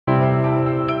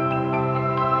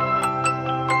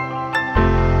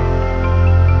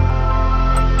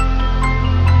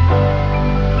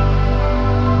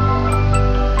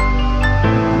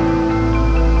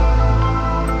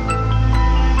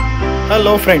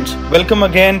Hello friends, welcome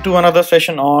again to another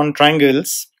session on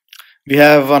triangles. We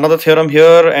have another theorem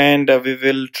here and we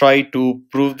will try to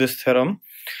prove this theorem.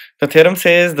 The theorem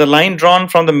says the line drawn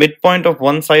from the midpoint of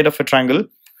one side of a triangle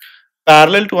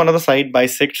parallel to another side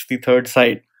bisects the third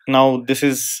side. Now this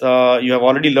is you have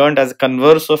already learned as a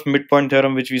converse of midpoint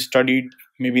theorem, which we studied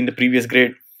maybe in the previous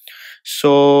grade.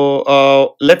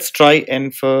 So let's try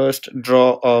and first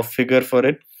draw a figure for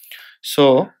it.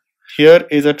 So here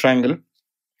is a triangle.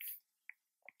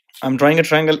 I'm drawing a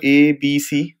triangle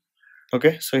ABC.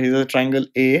 Okay, so here's a triangle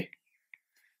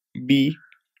ABC.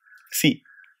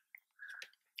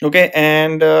 Okay,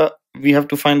 and we have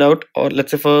to find out, or let's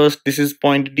say first this is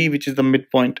point D, which is the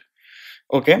midpoint.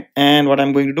 Okay, and what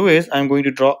I'm going to do is I'm going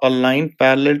to draw a line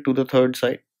parallel to the third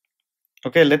side.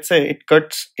 Okay, let's say it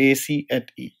cuts AC at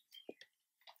E.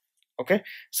 Okay,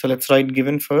 so let's write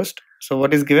given first. So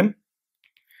what is given?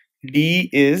 D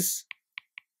is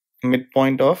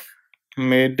midpoint of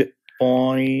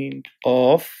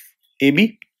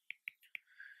AB,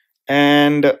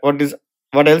 and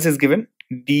what else is given?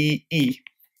 DE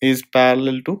is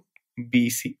parallel to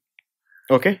BC.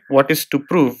 Okay, what is to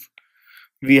prove?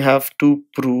 We have to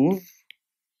prove,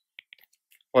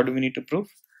 what do we need to prove?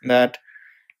 That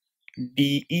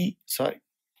DE, sorry,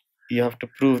 you have to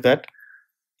prove that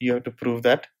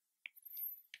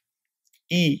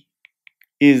E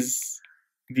is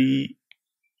the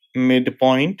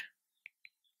midpoint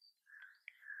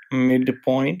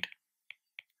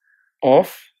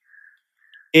of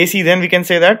AC. Then we can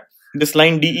say that this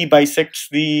line DE bisects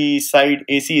the side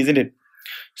AC, isn't it?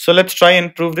 So let's try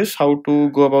and prove this. How to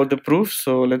go about the proof?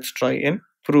 So let's try and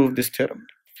prove this theorem.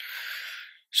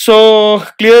 So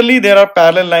clearly there are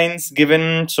parallel lines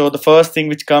given. So the first thing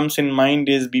which comes in mind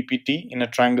is BPT in a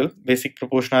triangle, basic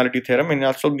proportionality theorem, and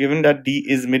also given that D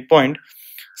is midpoint.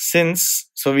 Since,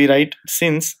 so we write,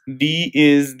 since D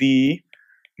is the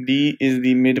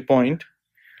midpoint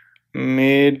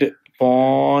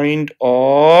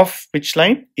of which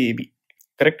line? AB,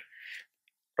 correct?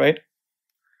 Right?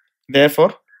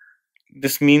 Therefore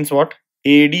this means what?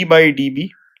 AD by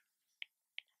DB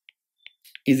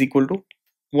is equal to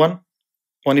 1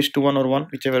 is to 1 or 1,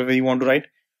 whichever way you want to write,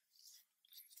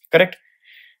 correct?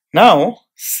 Now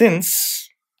since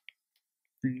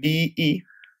DE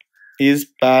is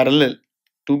parallel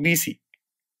to BC,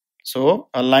 so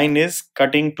a line is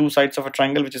cutting two sides of a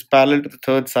triangle which is parallel to the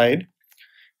third side,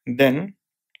 then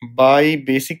by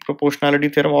basic proportionality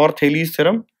theorem or Thales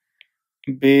theorem,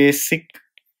 basic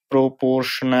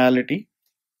proportionality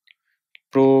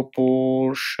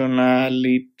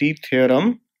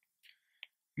theorem,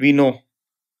 we know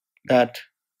that,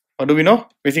 what do we know?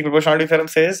 Basic proportionality theorem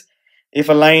says if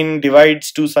a line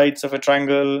divides two sides of a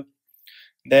triangle,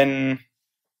 then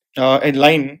a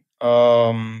line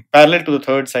parallel to the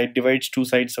third side divides two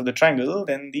sides of the triangle,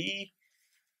 then the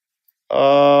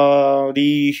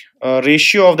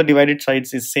ratio of the divided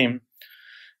sides is same.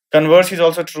 Converse is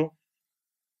also true,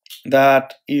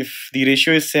 that if the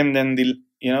ratio is same, then the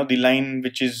line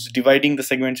which is dividing the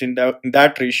segments in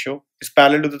that ratio is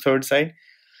parallel to the third side.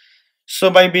 So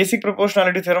by basic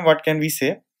proportionality theorem, what can we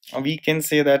say? We can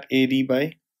say that AD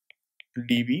by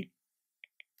DB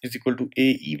is equal to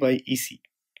AE by EC,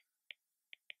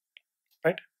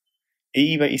 right?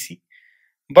 AE by EC,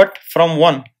 but from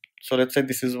 1. So let's say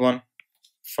this is 1,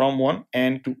 from 1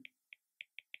 and 2.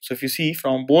 So if you see,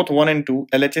 from both 1 and 2,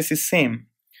 LHS is same.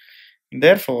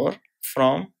 Therefore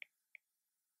from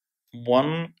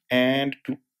 1 and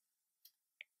 2,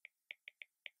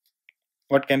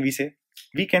 what can we say?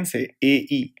 We can say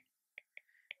AE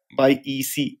by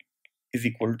EC is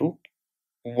equal to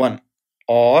 1,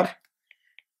 or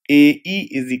AE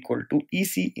is equal to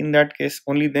EC. In that case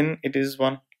only then it is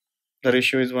 1, the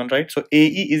ratio is 1, right? So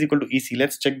AE is equal to EC.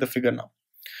 Let's check the figure now.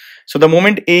 So the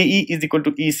moment AE is equal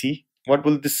to EC, what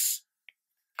will this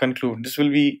conclude? This will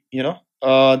be,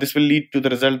 this will lead to the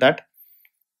result that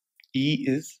E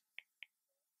is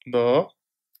the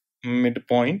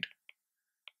midpoint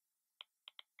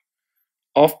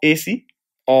of AC,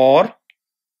 or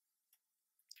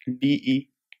DE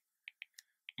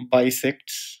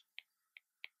bisects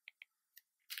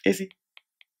AC,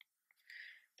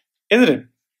 isn't it?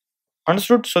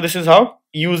 Understood? So this is how,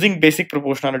 using basic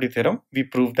proportionality theorem, we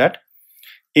prove that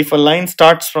if a line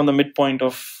starts from the midpoint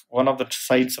of one of the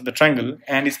sides of the triangle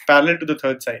and is parallel to the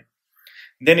third side,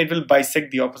 then it will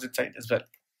bisect the opposite side as well,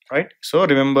 right? So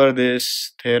remember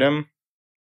this theorem.